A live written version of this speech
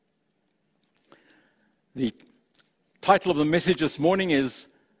The title of the message this morning is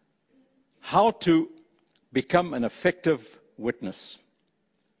How to Become an Effective Witness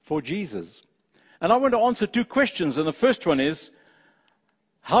for Jesus. And I want to answer two questions. And the first one is,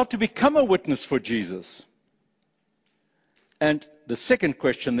 how to become a witness for Jesus? And the second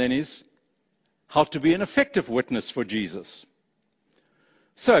question then is, how to be an effective witness for Jesus?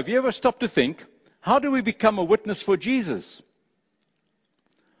 So, have you ever stopped to think, how do we become a witness for Jesus?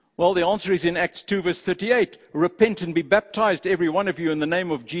 Well, the answer is in Acts 2 verse 38. Repent and be baptized, every one of you, in the name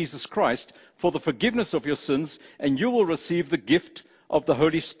of Jesus Christ, for the forgiveness of your sins, and you will receive the gift of the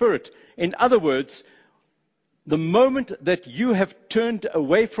Holy Spirit. In other words, the moment that you have turned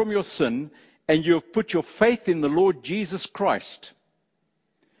away from your sin and you have put your faith in the Lord Jesus Christ,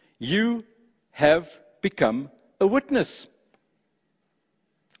 you have become a witness.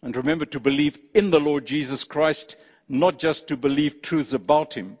 And remember to believe in the Lord Jesus Christ, not just to believe truths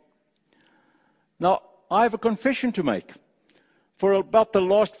about Him. Now, I have a confession to make. For about the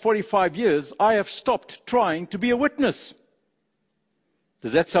last 45 years, I have stopped trying to be a witness.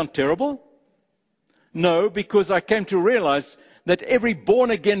 Does that sound terrible? No, because I came to realize that every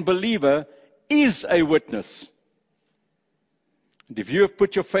born-again believer is a witness. And if you have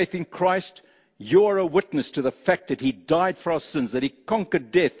put your faith in Christ, you're a witness to the fact that He died for our sins, that He conquered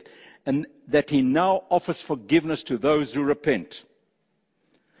death, and that He now offers forgiveness to those who repent.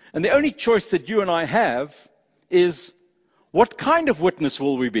 And the only choice that you and I have is, what kind of witness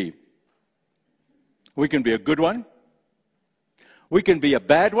will we be? We can be a good one, we can be a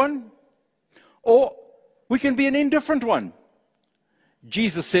bad one, or we can be an indifferent one.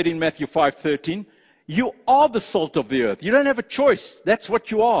 Jesus said in Matthew 5:13, you are the salt of the earth. You don't have a choice. That's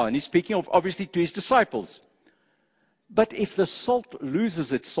what you are. And He's speaking of, obviously, to His disciples. But if the salt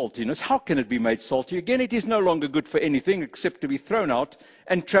loses its saltiness, how can it be made salty again? It is no longer good for anything except to be thrown out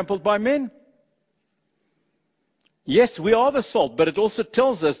and trampled by men. Yes, we are the salt, but it also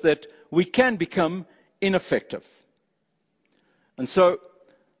tells us that we can become ineffective. And so,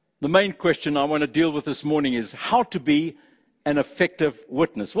 the main question I want to deal with this morning is how to be an effective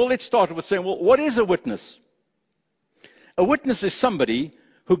witness. Well, let's start with saying, what is a witness? A witness is somebody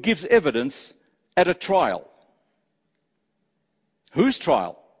who gives evidence at a trial. Whose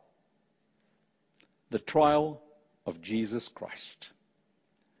trial? The trial of Jesus Christ.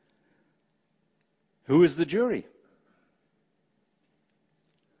 Who is the jury?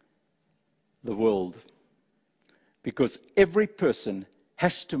 The world. Because every person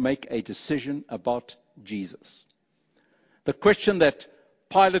has to make a decision about Jesus. The question that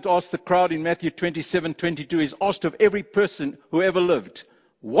Pilate asked the crowd in Matthew 27:22 is asked of every person who ever lived.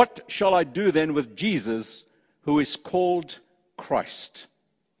 What shall I do then with Jesus who is called Christ?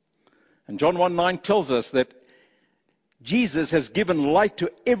 And John 1:9 tells us that Jesus has given light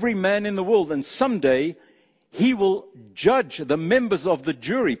to every man in the world, and someday He will judge the members of the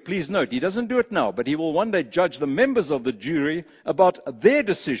jury. Please note, He doesn't do it now, but He will one day judge the members of the jury about their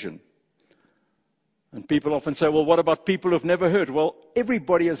decision. And people often say, well, what about people who've never heard? Well,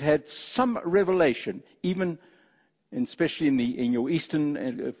 everybody has had some revelation, even especially in your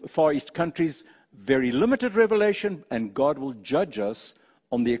eastern, Far East countries, very limited revelation, and God will judge us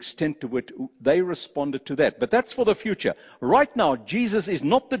on the extent to which they responded to that. But that's for the future. Right now, Jesus is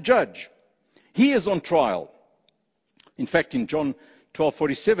not the judge. He is on trial. In fact, in John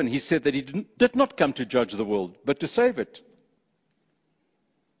 12:47, He said that He did not come to judge the world, but to save it.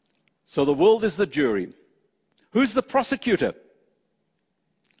 So the world is the jury. Who's the prosecutor?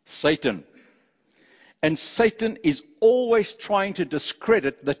 Satan. And Satan is always trying to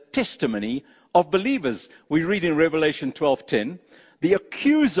discredit the testimony of believers. We read in Revelation 12:10, the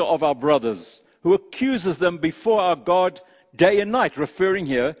accuser of our brothers, who accuses them before our God day and night, referring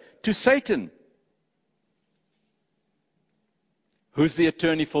here to Satan. Who's the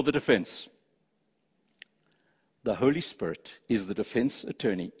attorney for the defense? The Holy Spirit is the defense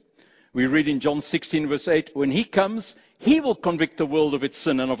attorney. We read in John 16 verse 8, when He comes, He will convict the world of its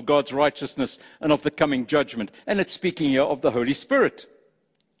sin and of God's righteousness and of the coming judgment. And it's speaking here of the Holy Spirit.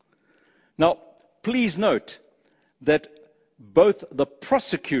 Now, please note that both the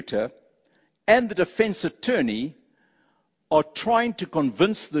prosecutor and the defense attorney are trying to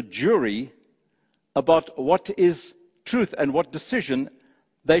convince the jury about what is truth and what decision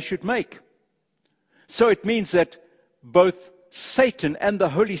they should make. So it means that both Satan and the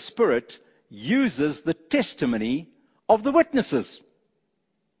Holy Spirit uses the testimony of the witnesses.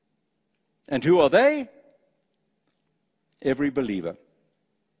 And who are they? Every believer.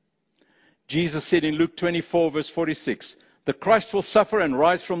 Jesus said in Luke 24 verse 46, the Christ will suffer and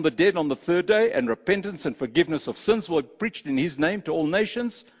rise from the dead on the third day, and repentance and forgiveness of sins will be preached in His name to all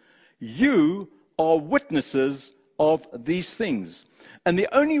nations. You are witnesses of these things. And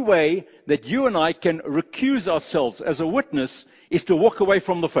the only way that you and I can recuse ourselves as a witness is to walk away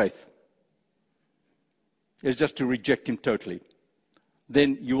from the faith. Is just to reject him totally.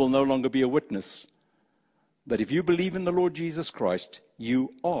 Then you will no longer be a witness. But if you believe in the Lord Jesus Christ,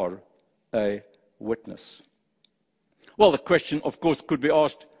 you are a witness. Well, the question, of course, could be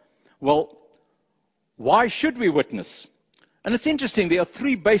asked, well, why should we witness? And it's interesting, there are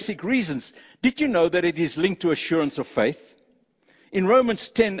three basic reasons. Did you know that it is linked to assurance of faith? In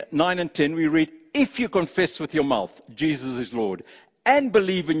Romans 10:9 and 10, we read, if you confess with your mouth Jesus is Lord, and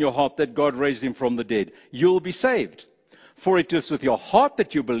believe in your heart that God raised him from the dead, you'll be saved. For it is with your heart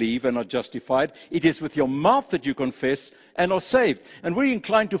that you believe and are justified. It is with your mouth that you confess and are saved. And we're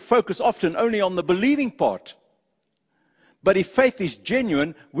inclined to focus often only on the believing part. But if faith is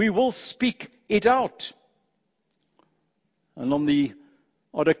genuine, we will speak it out. And on the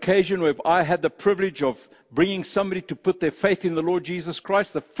odd occasion where I had the privilege of bringing somebody to put their faith in the Lord Jesus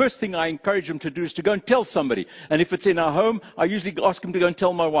Christ, the first thing I encourage them to do is to go and tell somebody. And if it's in our home, I usually ask them to go and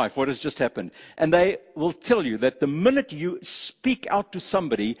tell my wife what has just happened. And they will tell you that the minute you speak out to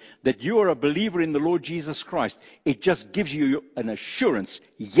somebody that you are a believer in the Lord Jesus Christ, it just gives you an assurance.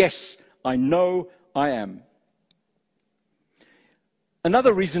 Yes, I know I am.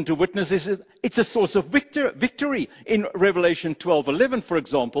 Another reason to witness is it's a source of victory. In Revelation 12:11, for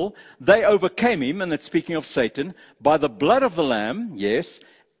example, they overcame him, and it's speaking of Satan, by the blood of the Lamb, yes,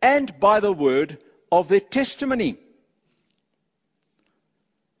 and by the word of their testimony.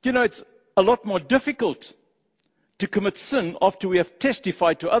 You know, it's a lot more difficult to commit sin after we have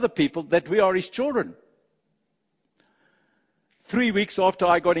testified to other people that we are his children. 3 weeks after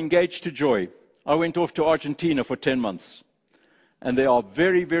I got engaged to Joy, I went off to Argentina for 10 months. And there are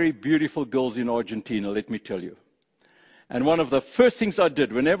very, very beautiful girls in Argentina, let me tell you. And one of the first things I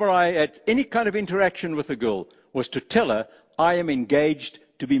did whenever I had any kind of interaction with a girl was to tell her, I am engaged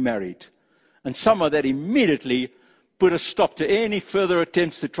to be married. And somehow that immediately put a stop to any further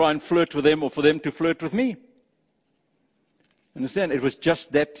attempts to try and flirt with them or for them to flirt with me. Understand? It was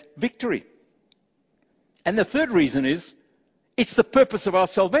just that victory. And the third reason is, it's the purpose of our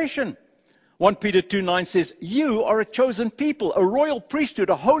salvation. 1 Peter 2:9 says, you are a chosen people, a royal priesthood,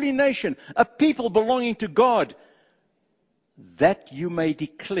 a holy nation, a people belonging to God, that you may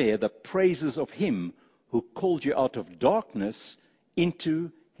declare the praises of him who called you out of darkness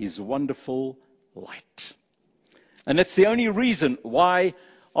into his wonderful light. And that's the only reason why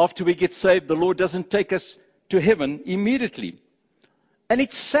after we get saved, the Lord doesn't take us to heaven immediately. And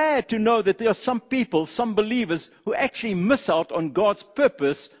it's sad to know that there are some people, some believers, who actually miss out on God's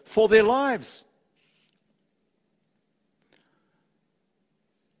purpose for their lives.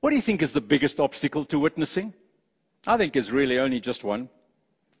 What do you think is the biggest obstacle to witnessing? I think it's really only just one.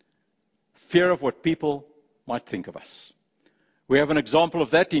 Fear of what people might think of us. We have an example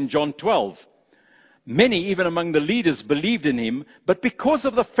of that in John 12. Many, even among the leaders, believed in him, but because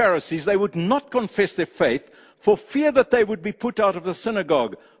of the Pharisees, they would not confess their faith, for fear that they would be put out of the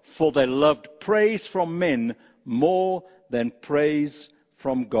synagogue, for they loved praise from men more than praise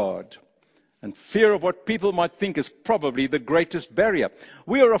from God. And fear of what people might think is probably the greatest barrier.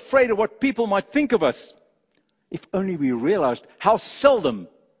 We are afraid of what people might think of us. If only we realized how seldom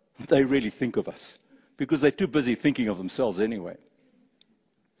they really think of us, because they're too busy thinking of themselves anyway.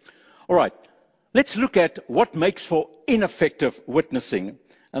 All right, let's look at what makes for ineffective witnessing.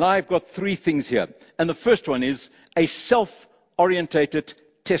 And I've got 3 things here. And the first one is a self-orientated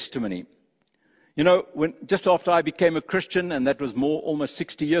testimony. You know, just after I became a Christian, and that was almost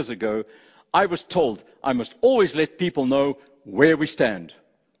 60 years ago, I was told I must always let people know where we stand.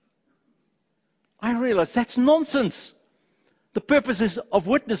 I realized that's nonsense. The purpose of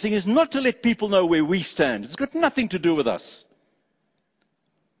witnessing is not to let people know where we stand. It's got nothing to do with us.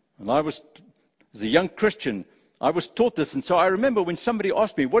 And as a young Christian, I was taught this, and so I remember when somebody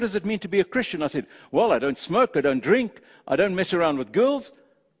asked me, what does it mean to be a Christian? I said, well, I don't smoke, I don't drink, I don't mess around with girls.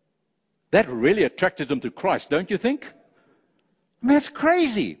 That really attracted them to Christ, don't you think? I mean, that's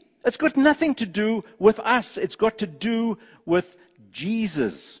crazy. It's got nothing to do with us. It's got to do with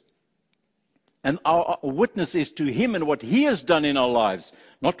Jesus. And our witness is to him and what he has done in our lives,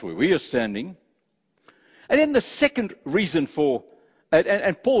 not where we are standing. And then the second reason for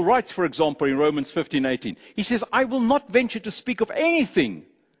And Paul writes, for example, in Romans 15:18, he says, I will not venture to speak of anything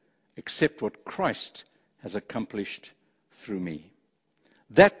except what Christ has accomplished through me.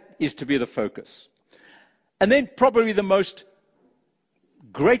 That is to be the focus. And then probably the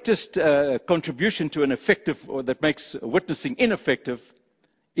greatest contribution to an effective, or that makes witnessing ineffective,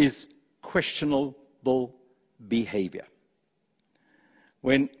 is questionable behavior.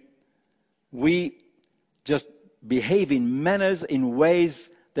 When we just behave in manners, in ways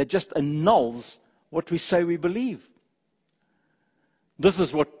that just annuls what we say we believe. This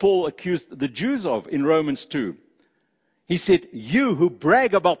is what Paul accused the Jews of in Romans 2. He said, you who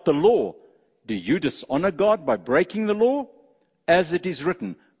brag about the law, do you dishonor God by breaking the law? As it is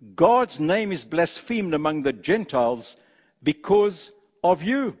written, God's name is blasphemed among the Gentiles because of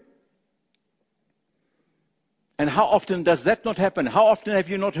you. And how often does that not happen? How often have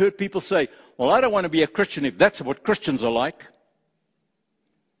you not heard people say, well, I don't want to be a Christian if that's what Christians are like?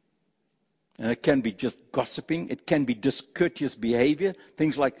 And it can be just gossiping. It can be discourteous behavior.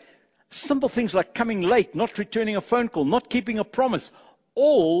 Simple things like coming late, not returning a phone call, not keeping a promise,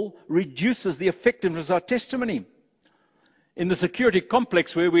 all reduces the effectiveness of our testimony. In the security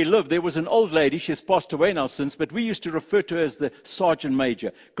complex where we live, there was an old lady. She has passed away now since, but we used to refer to her as the Sergeant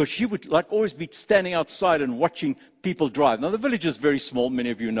Major, because she would always be standing outside and watching people drive. Now, the village is very small. Many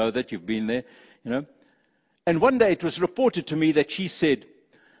of you know that. You've been there, And one day it was reported to me that she said,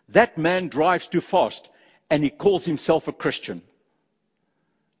 that man drives too fast, and he calls himself a Christian.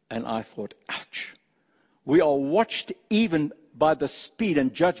 And I thought, ouch. We are watched even by the speed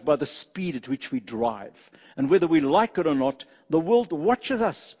and judged by the speed at which we drive. And whether we like it or not, the world watches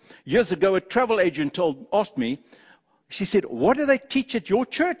us. Years ago, a travel agent asked me, she said, what do they teach at your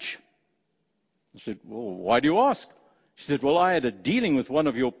church? I said, well, why do you ask? She said, well, I had a dealing with one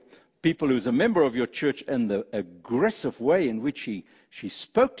of your people who's a member of your church, and the aggressive way in which she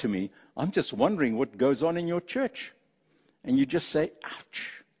spoke to me, I'm just wondering what goes on in your church. And you just say,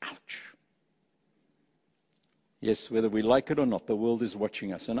 ouch, ouch. Yes, whether we like it or not, the world is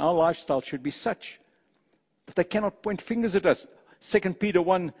watching us. And our lifestyle should be such that they cannot point fingers at us. 2 Peter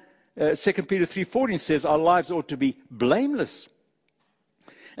 3:14 says our lives ought to be blameless.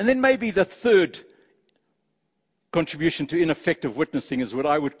 And then maybe the third contribution to ineffective witnessing is what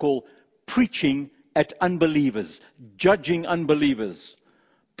I would call preaching at unbelievers, judging unbelievers.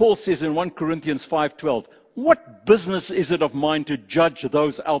 Paul says in 1 Corinthians 5:12, what business is it of mine to judge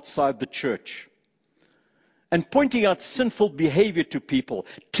those outside the church? And pointing out sinful behavior to people,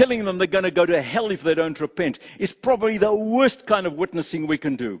 telling them they're going to go to hell if they don't repent, is probably the worst kind of witnessing we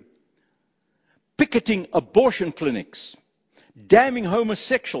can do. Picketing abortion clinics, damning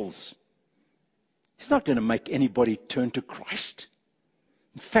homosexuals, it's not going to make anybody turn to Christ.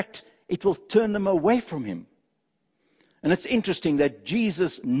 In fact, it will turn them away from him. And it's interesting that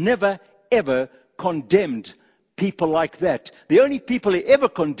Jesus never, ever condemned people like that. The only people he ever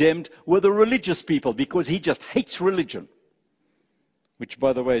condemned were the religious people, because he just hates religion, which,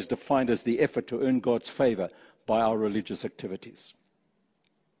 by the way, is defined as the effort to earn God's favor by our religious activities.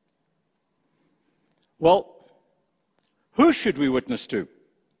 Well, who should we witness to?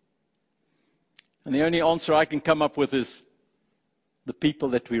 And the only answer I can come up with is the people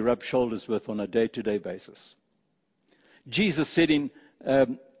that we rub shoulders with on a day-to-day basis. Jesus said in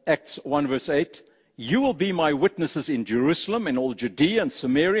Acts 1 verse 8, you will be my witnesses in Jerusalem and all Judea and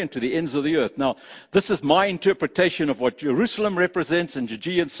Samaria and to the ends of the earth. Now, this is my interpretation of what Jerusalem represents and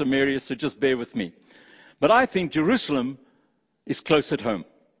Judea and Samaria, so just bear with me. But I think Jerusalem is close at home.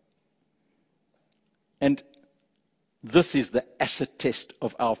 And this is the acid test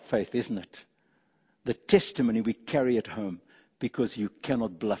of our faith, isn't it? The testimony we carry at home, because you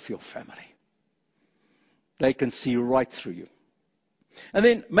cannot bluff your family. They can see right through you. And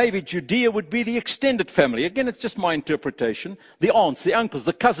then maybe Judea would be the extended family. Again, it's just my interpretation. The aunts, the uncles,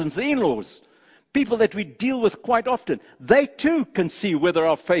 the cousins, the in-laws, people that we deal with quite often. They too can see whether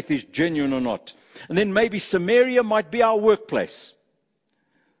our faith is genuine or not. And then maybe Samaria might be our workplace.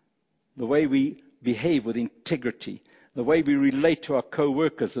 The way we behave with integrity, the way we relate to our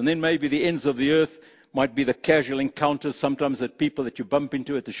co-workers. And then maybe the ends of the earth might be the casual encounters, sometimes that people that you bump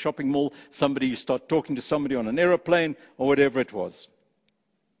into at the shopping mall, somebody you start talking to somebody on an aeroplane, or whatever it was.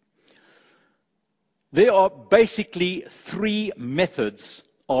 There are basically three methods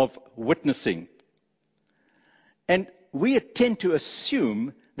of witnessing. And we tend to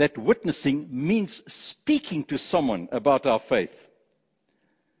assume that witnessing means speaking to someone about our faith.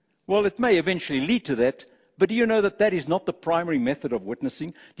 Well, it may eventually lead to that, but do you know that that is not the primary method of witnessing?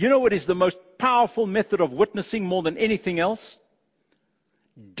 Do you know what is the most powerful method of witnessing more than anything else?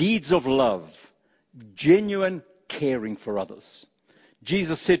 Deeds of love, genuine caring for others.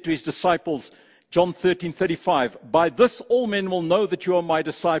 Jesus said to his disciples, John 13:35, by this all men will know that you are my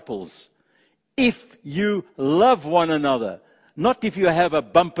disciples, if you love one another, not if you have a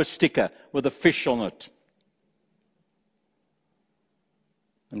bumper sticker with a fish on it.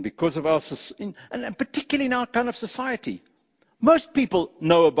 And because of our, and particularly in our kind of society, Most people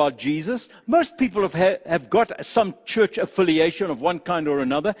know about Jesus. Most people have got some church affiliation of one kind or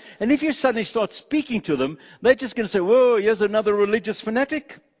another. And if you suddenly start speaking to them, they're just going to say, whoa, here's another religious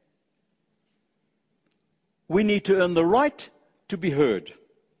fanatic. We need to earn the right to be heard.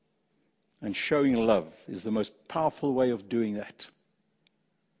 And showing love is the most powerful way of doing that.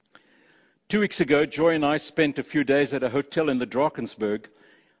 2 weeks ago, Joy and I spent a few days at a hotel in the Drakensberg.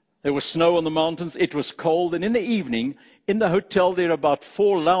 There was snow on the mountains, it was cold, and in the evening, in the hotel there are about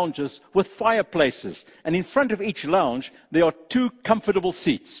 4 lounges with fireplaces. And in front of each lounge, there are 2 comfortable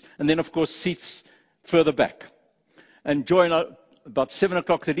seats. And then, of course, seats further back. And Joy and I, about 7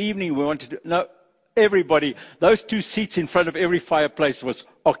 o'clock that evening, we wanted to know, everybody, those 2 seats in front of every fireplace was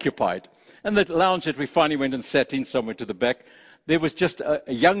occupied. And the lounge that we finally went and sat in somewhere to the back, there was just a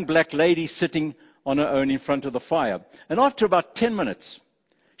young black lady sitting on her own in front of the fire. And after about 10 minutes,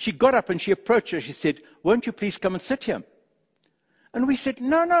 she got up and she approached her. She said, won't you please come and sit here? And we said,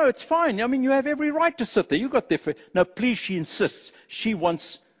 no, it's fine. I mean, you have every right to sit there. You got there for... No, please, she insists. She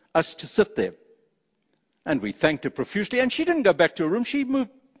wants us to sit there. And we thanked her profusely. And she didn't go back to her room. She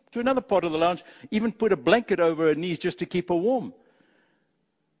moved to another part of the lounge, even put a blanket over her knees just to keep her warm.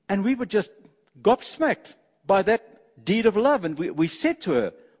 And we were just gobsmacked by that deed of love. And we said to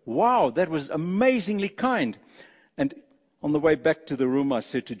her, wow, that was amazingly kind. And on the way back to the room, I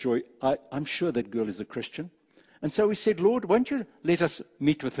said to Joy, I'm sure that girl is a Christian. And so we said, Lord, won't you let us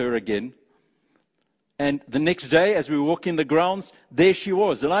meet with her again? And the next day, as we were walking the grounds, there she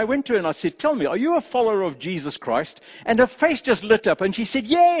was. And I went to her and I said, tell me, are you a follower of Jesus Christ? And her face just lit up and she said,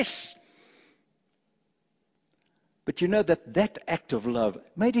 yes. But you know that act of love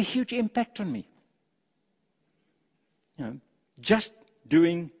made a huge impact on me. You know, just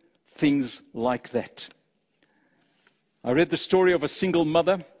doing things like that. I read the story of a single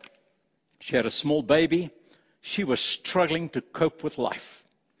mother. She had a small baby. She was struggling to cope with life.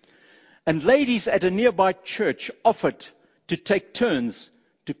 And ladies at a nearby church offered to take turns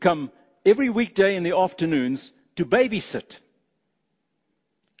to come every weekday in the afternoons to babysit.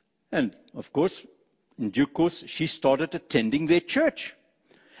 And, of course, in due course, she started attending their church.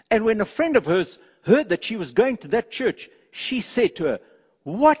 And when a friend of hers heard that she was going to that church, she said to her,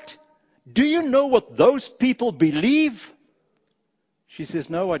 what? Do you know what those people believe? She says,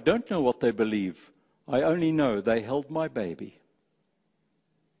 no, I don't know what they believe. I only know they held my baby.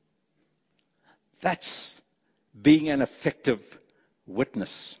 That's being an effective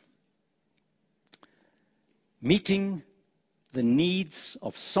witness. Meeting the needs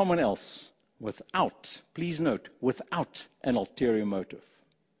of someone else without, please note, without an ulterior motive.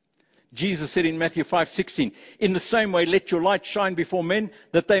 Jesus said in Matthew 5:16, in the same way, let your light shine before men,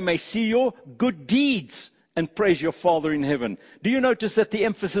 that they may see your good deeds and praise your Father in heaven. Do you notice that the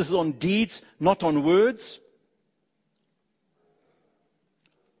emphasis is on deeds, not on words?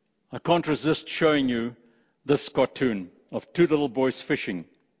 I can't resist showing you this cartoon of 2 little boys fishing.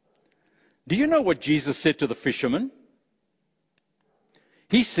 Do you know what Jesus said to the fishermen?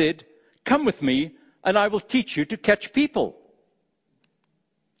 He said, come with me and I will teach you to catch people.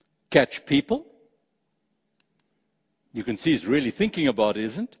 Catch people? You can see he's really thinking about it,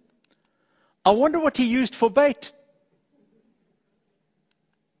 isn't it? I wonder what he used for bait.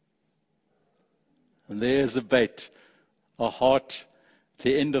 And there's the bait, a heart at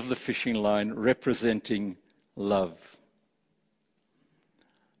the end of the fishing line representing love.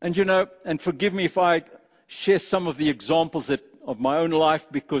 And you know, and forgive me if I share some of the examples of my own life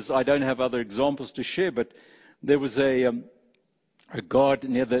because I don't have other examples to share, but there was a guard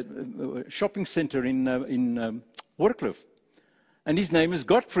near the shopping center in Waterkloof. And his name is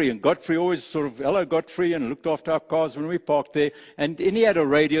Godfrey. And Godfrey always sort of, hello Godfrey, and looked after our cars when we parked there. And he had a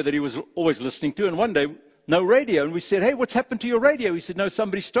radio that he was always listening to. And one day, no radio. And we said, hey, what's happened to your radio? He said, no,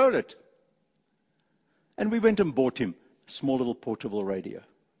 somebody stole it. And we went and bought him a small little portable radio.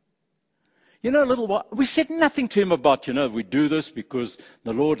 You know, a little while, we said nothing to him about, we do this because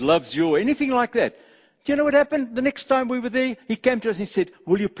the Lord loves you or anything like that. Do you know what happened? The next time we were there, he came to us and he said,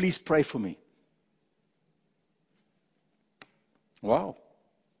 will you please pray for me? Wow.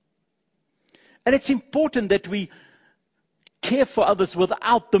 And it's important that we care for others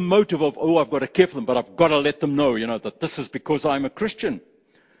without the motive of, I've got to care for them, but I've got to let them know, that this is because I'm a Christian.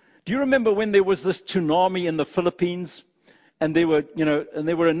 Do you remember when there was this tsunami in the Philippines? And there were,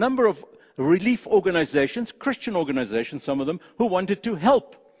 a number of relief organizations, Christian organizations, some of them, who wanted to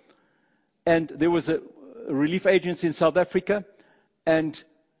help. And there was a relief agency in South Africa, and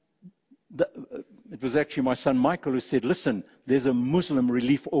it was actually my son Michael who said, listen, there's a Muslim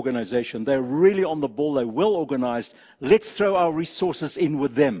relief organization. They're really on the ball. They're well organized. Let's throw our resources in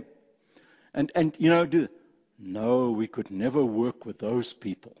with them. And No, we could never work with those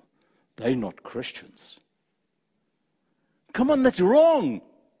people. They're not Christians. Come on, that's wrong.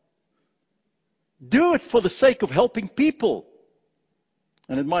 Do it for the sake of helping people.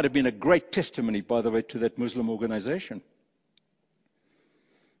 And it might have been a great testimony, by the way, to that Muslim organization.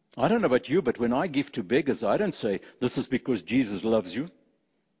 I don't know about you, but when I give to beggars, I don't say, this is because Jesus loves you.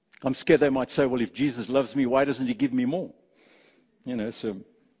 I'm scared they might say, well, if Jesus loves me, why doesn't he give me more? So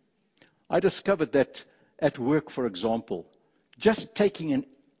I discovered that at work, for example, just taking an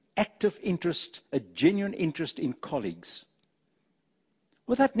active interest, a genuine interest in colleagues,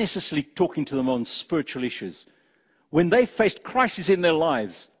 without necessarily talking to them on spiritual issues, when they faced crises in their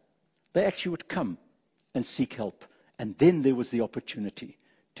lives, they actually would come and seek help. And then there was the opportunity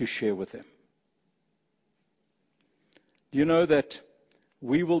to share with them. Do you know that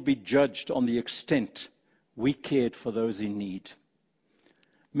we will be judged on the extent we cared for those in need?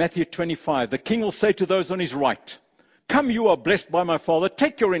 Matthew 25, the king will say to those on his right, come, you are blessed by my Father,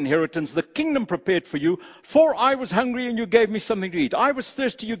 take your inheritance, the kingdom prepared for you. For I was hungry and you gave me something to eat. I was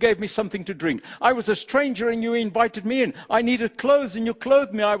thirsty, you gave me something to drink. I was a stranger and you invited me in. I needed clothes and you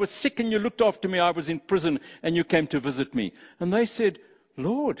clothed me. I was sick and you looked after me. I was in prison and you came to visit me. And they said,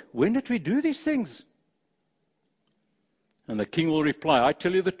 Lord, when did we do these things? And the king will reply, I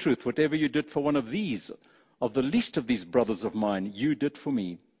tell you the truth, whatever you did for one of these, of the least of these brothers of mine, you did for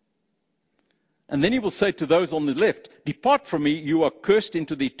me. And then he will say to those on the left, depart from me, you are cursed,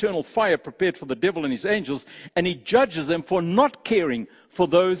 into the eternal fire prepared for the devil and his angels. And he judges them for not caring for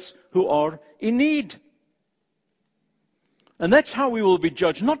those who are in need. And that's how we will be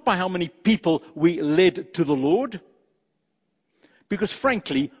judged, not by how many people we led to the Lord. Because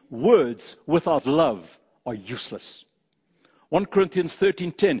frankly, words without love are useless. 1 Corinthians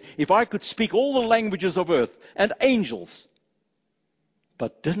 13:10, if I could speak all the languages of earth and angels,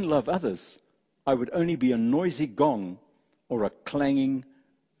 but didn't love others, I would only be a noisy gong or a clanging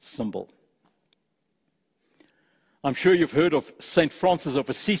cymbal. I'm sure you've heard of St. Francis of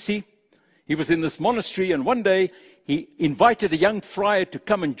Assisi. He was in this monastery, and one day he invited a young friar to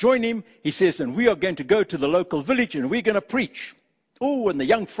come and join him. He says, and we are going to go to the local village and we're going to preach. Oh, and the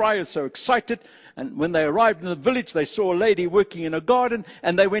young friar is so excited. And when they arrived in the village, they saw a lady working in a garden,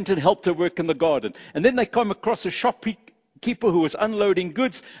 and they went and helped her work in the garden. And then they come across a shopkeeper who was unloading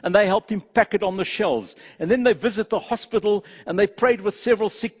goods, and they helped him pack it on the shelves. And then they visit the hospital, and they prayed with several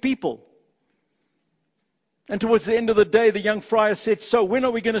sick people. And towards the end of the day, the young friar said, so when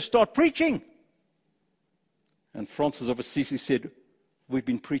are we going to start preaching? And Francis of Assisi said, we've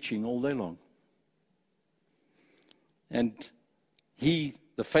been preaching all day long. And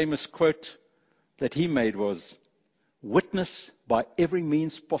the famous quote that he made was, witness by every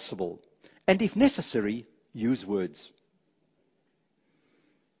means possible, and if necessary, use words.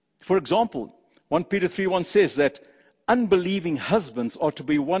 For example, 1 Peter 3:1 says that unbelieving husbands are to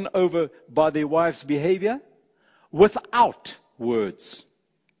be won over by their wives' behavior without words.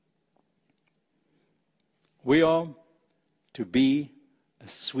 We are to be a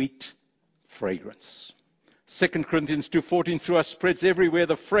sweet fragrance. 2 Corinthians 2:14, through us spreads everywhere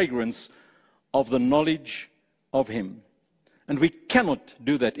the fragrance of the knowledge of him. And we cannot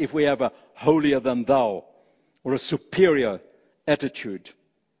do that if we have a holier than thou or a superior attitude.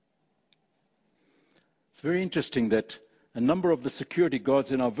 It's very interesting that a number of the security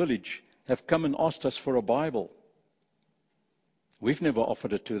guards in our village have come and asked us for a Bible. We've never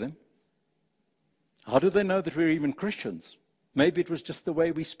offered it to them. How do they know that we're even Christians? Maybe it was just the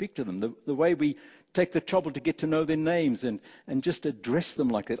way we speak to them, the way we take the trouble to get to know their names and just address them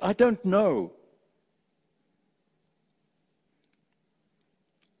like that. I don't know.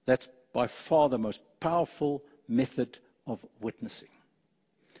 That's by far the most powerful method of witnessing.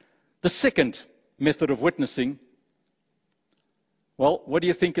 The second method of witnessing, well, what do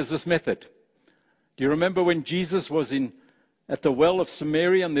you think is this method? Do you remember when Jesus was at the well of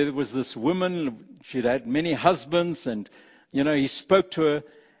Samaria, and there was this woman, she'd had many husbands, and he spoke to her,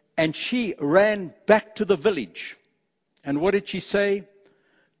 and she ran back to the village. And what did she say?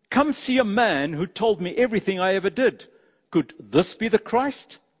 Come see a man who told me everything I ever did. Could this be the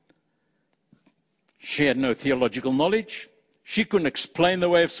Christ? She had no theological knowledge. She couldn't explain the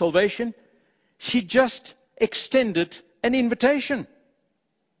way of salvation. She just extended an invitation.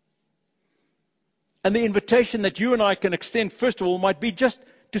 And the invitation that you and I can extend, first of all, might be just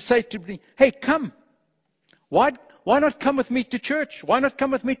to say to me, hey, come. Why not come with me to church? Why not come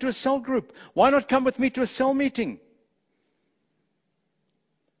with me to a cell group? Why not come with me to a cell meeting?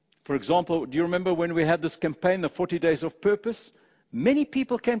 For example, do you remember when we had this campaign, the 40 Days of Purpose? Many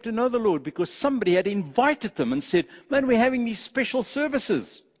people came to know the Lord because somebody had invited them and said, man, we're having these special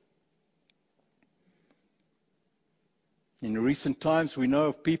services. In recent times, we know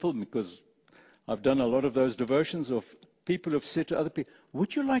of people, because I've done a lot of those devotions, of people who have said to other people,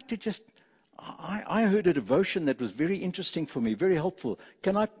 would you like to just, I heard a devotion that was very interesting for me, very helpful.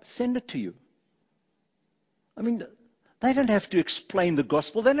 Can I send it to you? I mean, they don't have to explain the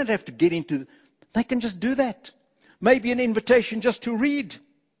gospel. They don't have to get into, they can just do that. Maybe an invitation just to read.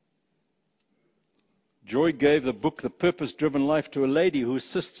 Joy gave the book, The Purpose-Driven Life, to a lady who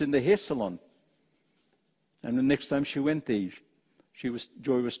assists in the hair salon. And the next time she went there,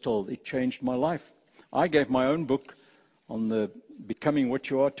 Joy was told, it changed my life. I gave my own book on the becoming what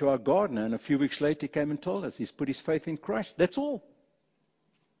you are to our gardener, and a few weeks later he came and told us he's put his faith in Christ. That's all.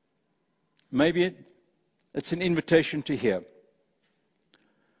 Maybe it's an invitation to hear.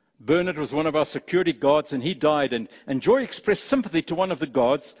 Bernard was one of our security guards, and he died, and Joy expressed sympathy to one of the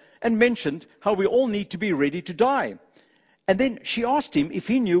guards and mentioned how we all need to be ready to die. And then she asked him if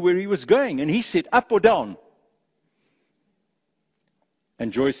he knew where he was going, and he said, up or down?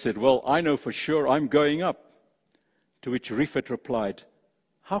 And Joy said, well, I know for sure I'm going up. To which Rifat replied,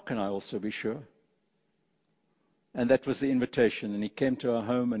 how can I also be sure? And that was the invitation, and he came to our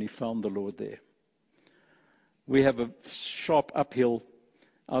home and he found the Lord there. We have a sharp uphill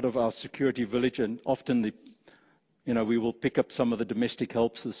out of our security village, and often we will pick up some of the domestic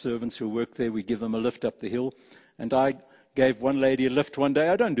helps, the servants who work there, we give them a lift up the hill. And I gave one lady a lift one day.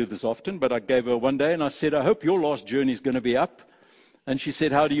 I don't do this often, but I gave her one day, and I said, I hope your last journey is going to be up. And she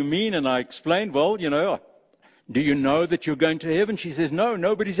said, how do you mean? And I explained, well, do you know that you're going to heaven? She says, no,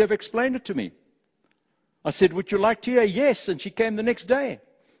 nobody's ever explained it to me. I said, would you like to hear? Yes. And she came the next day,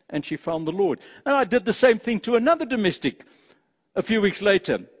 and she found the Lord. And I did the same thing to another domestic a few weeks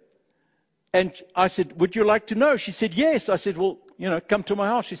later. And I said, would you like to know? She said, yes. I said, well, come to my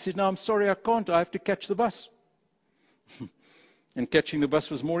house. She said, no, I'm sorry, I can't. I have to catch the bus. And catching the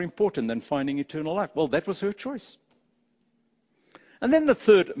bus was more important than finding eternal life. Well, that was her choice. And then the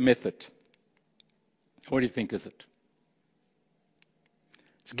third method. What do you think is it?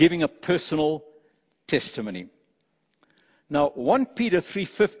 It's giving a personal testimony. Now, 1 Peter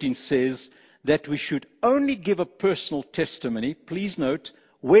 3:15 says that we should only give a personal testimony, please note,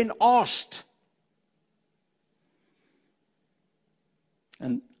 when asked.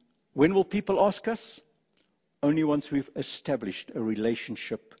 And when will people ask us? Only once we've established a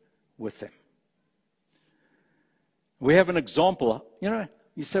relationship with them. We have an example.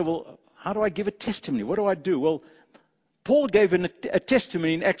 You say, well, how do I give a testimony? What do I do? Well, Paul gave a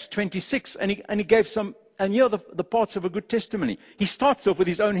testimony in Acts 26, and he gave some, and here are the parts of a good testimony. He starts off with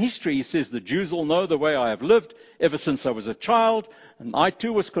his own history. He says, the Jews all know the way I have lived ever since I was a child, and I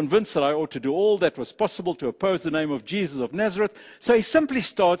too was convinced that I ought to do all that was possible to oppose the name of Jesus of Nazareth. So he simply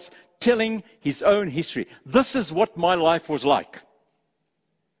starts telling his own history. This is what my life was like.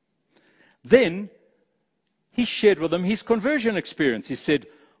 Then he shared with them his conversion experience. He said,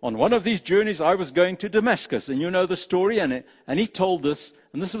 on one of these journeys, I was going to Damascus, and you know the story, and he told this,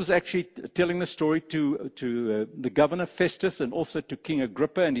 and this was actually telling the story to the governor Festus, and also to King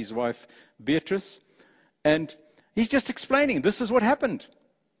Agrippa and his wife Beatrice, and he's just explaining, this is what happened.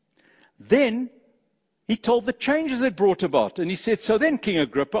 Then he told the changes it brought about, and he said, so then, King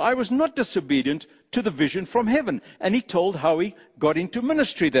Agrippa, I was not disobedient to the vision from heaven, and he told how he got into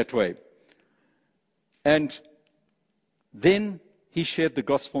ministry that way. And then he shared the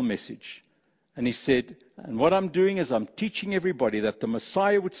gospel message. And he said, and what I'm doing is I'm teaching everybody that the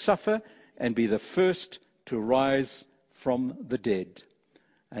Messiah would suffer and be the first to rise from the dead.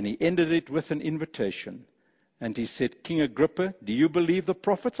 And he ended it with an invitation. And he said, King Agrippa, do you believe the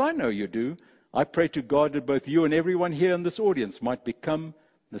prophets? I know you do. I pray to God that both you and everyone here in this audience might become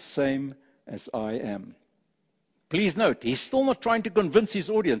the same as I am. Please note, he's still not trying to convince his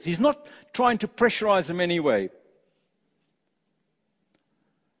audience. He's not trying to pressurize them anyway.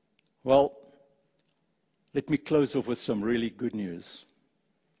 Well, let me close off with some really good news.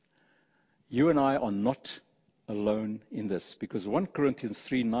 You and I are not alone in this, because 1 Corinthians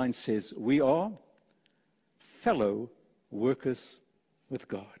 3:9 says, we are fellow workers with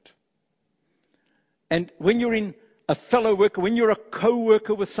God. And when you're in a fellow worker, when you're a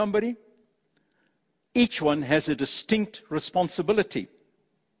co-worker with somebody, each one has a distinct responsibility.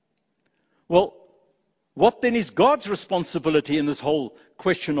 Well, what then is God's responsibility in this whole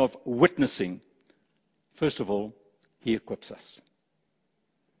question of witnessing? First of all, He equips us.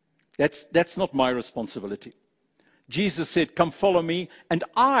 That's not my responsibility. Jesus said, come follow me, and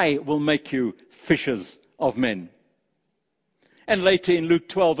I will make you fishers of men. And later in Luke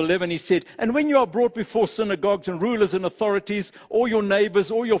 12:11, he said, and when you are brought before synagogues and rulers and authorities, or your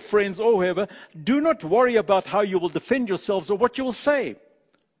neighbors, or your friends, or whoever, do not worry about how you will defend yourselves or what you will say.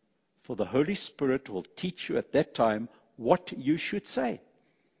 For the Holy Spirit will teach you at that time what you should say.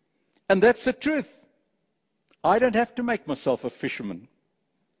 And that's the truth. I don't have to make myself a fisherman.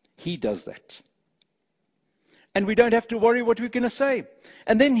 He does that. And we don't have to worry what we're going to say.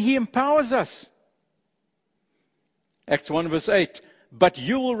 And then He empowers us. Acts 1 verse 8. But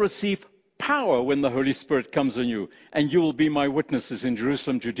you will receive power when the Holy Spirit comes on you, and you will be my witnesses in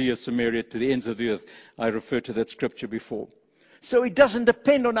Jerusalem, Judea, Samaria, to the ends of the earth. I referred to that scripture before. So it doesn't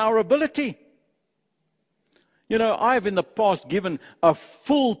depend on our ability. You know, I've in the past given a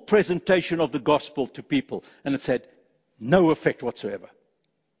full presentation of the gospel to people, and it's had no effect whatsoever.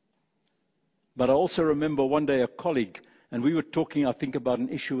 But I also remember one day a colleague, and we were talking, I think, about an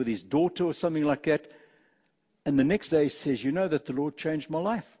issue with his daughter or something like that. And the next day he says, you know that the Lord changed my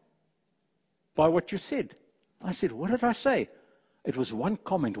life by what you said. I said, what did I say? It was one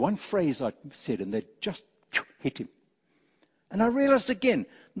comment, one phrase I said, and that just hit him. And I realized again,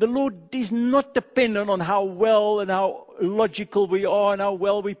 the Lord is not dependent on how well and how logical we are and how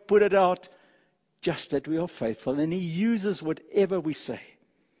well we put it out, just that we are faithful. And He uses whatever we say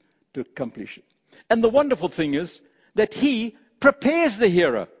to accomplish it. And the wonderful thing is that He prepares the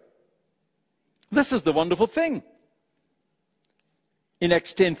hearer. This is the wonderful thing. In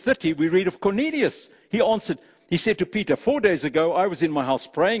Acts 10:30, we read of Cornelius. He answered, he said to Peter, 4 days ago, I was in my house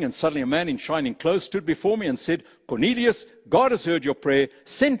praying, and suddenly a man in shining clothes stood before me and said, Cornelius, God has heard your prayer.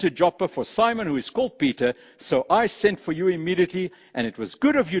 Send to Joppa for Simon, who is called Peter. So I sent for you immediately, and it was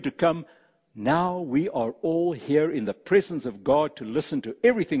good of you to come. Now we are all here in the presence of God to listen to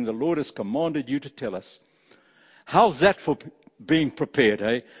everything the Lord has commanded you to tell us. How's that for being prepared,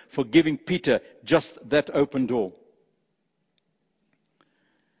 eh? For giving Peter just that open door.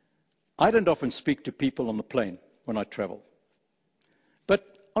 I don't often speak to people on the plane when I travel. But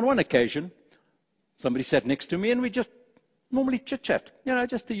on one occasion, somebody sat next to me and we just normally chit-chat. You know,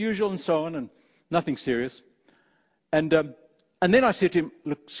 just the usual and so on, and nothing serious. And then I said to him,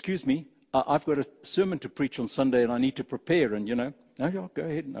 look, excuse me, I've got a sermon to preach on Sunday and I need to prepare. And, you know, oh, yeah, go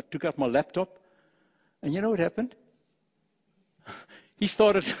ahead. And I took out my laptop. And you know what happened? He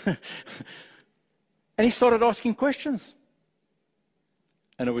started asking questions.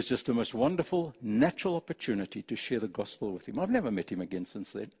 And it was just the most wonderful, natural opportunity to share the gospel with him. I've never met him again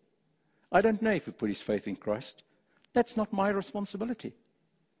since then. I don't know if he put his faith in Christ. That's not my responsibility.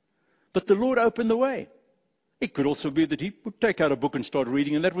 But the Lord opened the way. It could also be that he would take out a book and start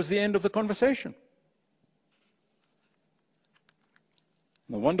reading, and that was the end of the conversation.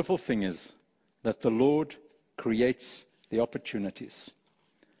 And the wonderful thing is that the Lord creates the opportunities.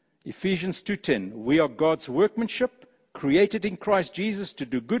 Ephesians 2:10, we are God's workmanship, created in Christ Jesus to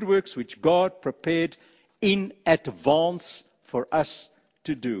do good works which God prepared in advance for us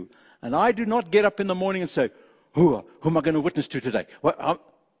to do. And I do not get up in the morning and say, who am I going to witness to today? Well,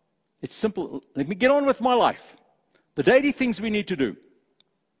 it's simple. Let me get on with my life. The daily things we need to do.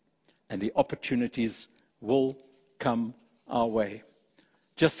 And the opportunities will come our way.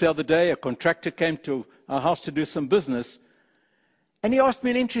 Just the other day, a contractor came to our house to do some business. And he asked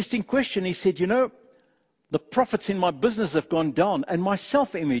me an interesting question. He said, you know, the profits in my business have gone down and my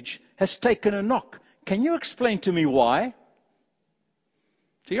self-image has taken a knock. Can you explain to me why?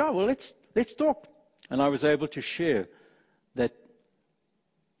 So yeah, well, let's talk. And I was able to share that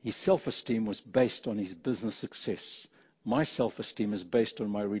his self-esteem was based on his business success. My self-esteem is based on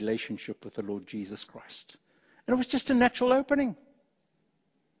my relationship with the Lord Jesus Christ. And it was just a natural opening.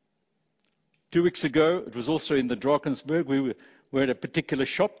 2 weeks ago, it was also in the Drakensberg. We were at a particular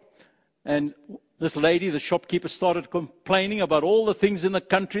shop. And this lady, the shopkeeper, started complaining about all the things in the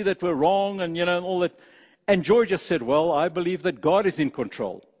country that were wrong and, you know, all that. And Joy just said, well, I believe that God is in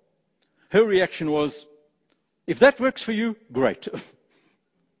control. Her reaction was, if that works for you, great.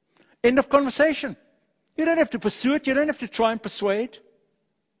 End of conversation. You don't have to pursue it. You don't have to try and persuade.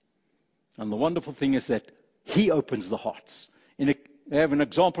 And the wonderful thing is that He opens the hearts. We have an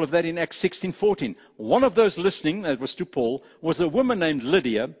example of that in Acts 16:14. One of those listening, that was to Paul, was a woman named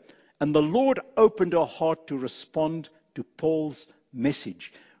Lydia. And the Lord opened her heart to respond to Paul's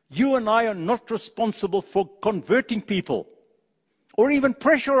message. You and I are not responsible for converting people or even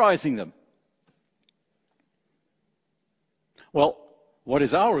pressurizing them. Well, what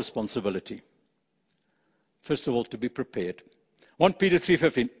is our responsibility? First of all, to be prepared. 1 Peter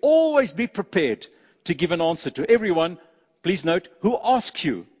 3:15. Always be prepared to give an answer to everyone, please note, who asks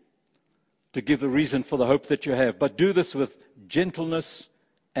you to give the reason for the hope that you have. But do this with gentleness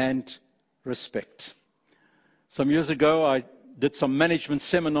and respect. Some years ago, I did some management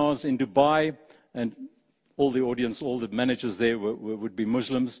seminars in Dubai, and all the audience, all the managers there would be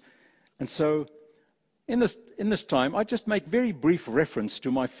Muslims. And so in this time, I just make very brief reference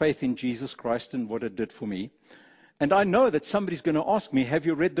to my faith in Jesus Christ and what it did for me. And I know that somebody's going to ask me, have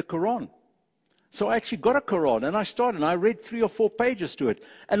you read the Quran? So I actually got a Quran, and I started, and I read 3 or 4 pages to it.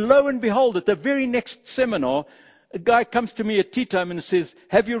 And lo and behold, at the very next seminar, a guy comes to me at tea time and says,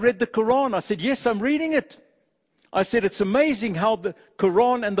 have you read the Quran? I said, yes, I'm reading it. I said, it's amazing how the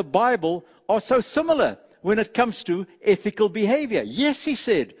Quran and the Bible are so similar when it comes to ethical behavior. Yes, he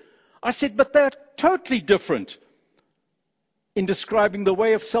said. I said, but they're totally different in describing the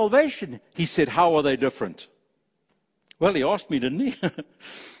way of salvation. He said, how are they different? Well, he asked me, didn't he?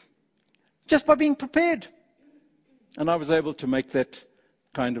 Just by being prepared. And I was able to make that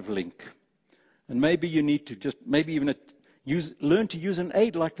kind of link. And maybe you need to just, maybe even learn to use an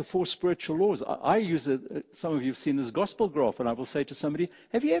aid like the 4 spiritual laws. I use some of you have seen this gospel graph, and I will say to somebody,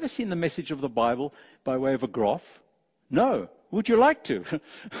 have you ever seen the message of the Bible by way of a graph? No. Would you like to?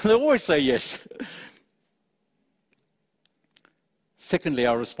 They always say yes. Secondly,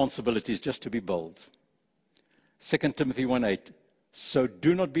 our responsibility is just to be bold. 2 Timothy 1:8. So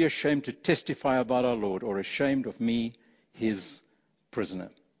do not be ashamed to testify about our Lord, or ashamed of me, his prisoner.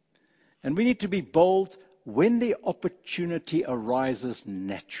 And we need to be bold when the opportunity arises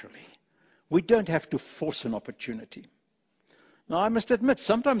naturally. We don't have to force an opportunity. Now, I must admit,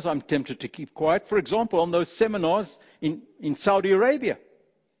 sometimes I'm tempted to keep quiet. For example, on those seminars in Saudi Arabia.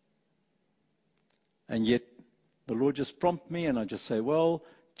 And yet, the Lord just prompts me, and I just say, well,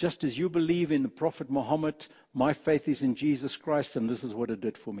 just as you believe in the Prophet Muhammad, my faith is in Jesus Christ, and this is what it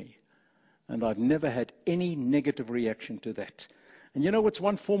did for me. And I've never had any negative reaction to that. And you know what's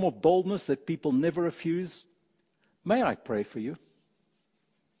one form of boldness that people never refuse? May I pray for you?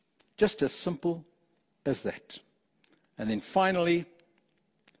 Just as simple as that. And then finally,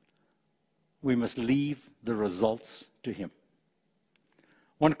 we must leave the results to him.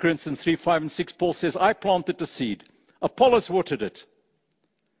 1 Corinthians 3:5-6, Paul says, I planted the seed, Apollos watered it,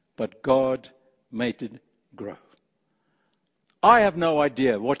 but God made it grow. I have no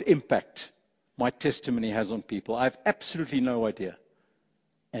idea what impact my testimony has on people. I have absolutely no idea.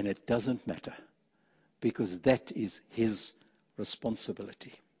 And it doesn't matter, because that is his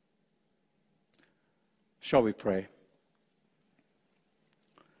responsibility. Shall we pray?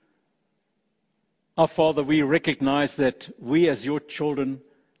 Our Father, we recognize that we as your children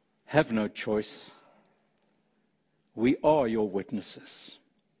have no choice. We are your witnesses.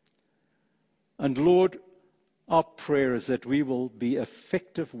 And Lord, our prayer is that we will be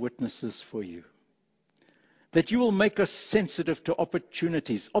effective witnesses for you. That you will make us sensitive to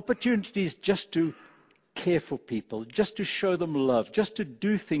opportunities just to care for people, just to show them love, just to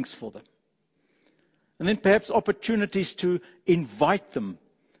do things for them. And then perhaps opportunities to invite them,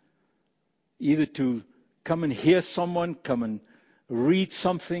 either to come and hear someone, come and read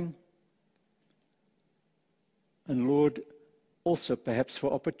something. And Lord, also perhaps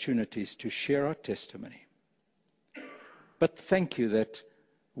for opportunities to share our testimony. But thank you that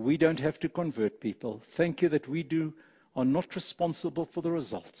we don't have to convert people. Thank you that we are not responsible for the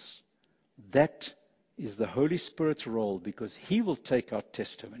results. That is the Holy Spirit's role, because he will take our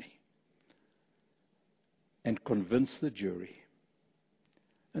testimony and convince the jury.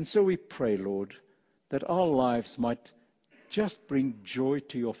 And so we pray, Lord, that our lives might just bring joy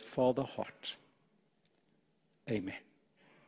to your Father heart. Amen.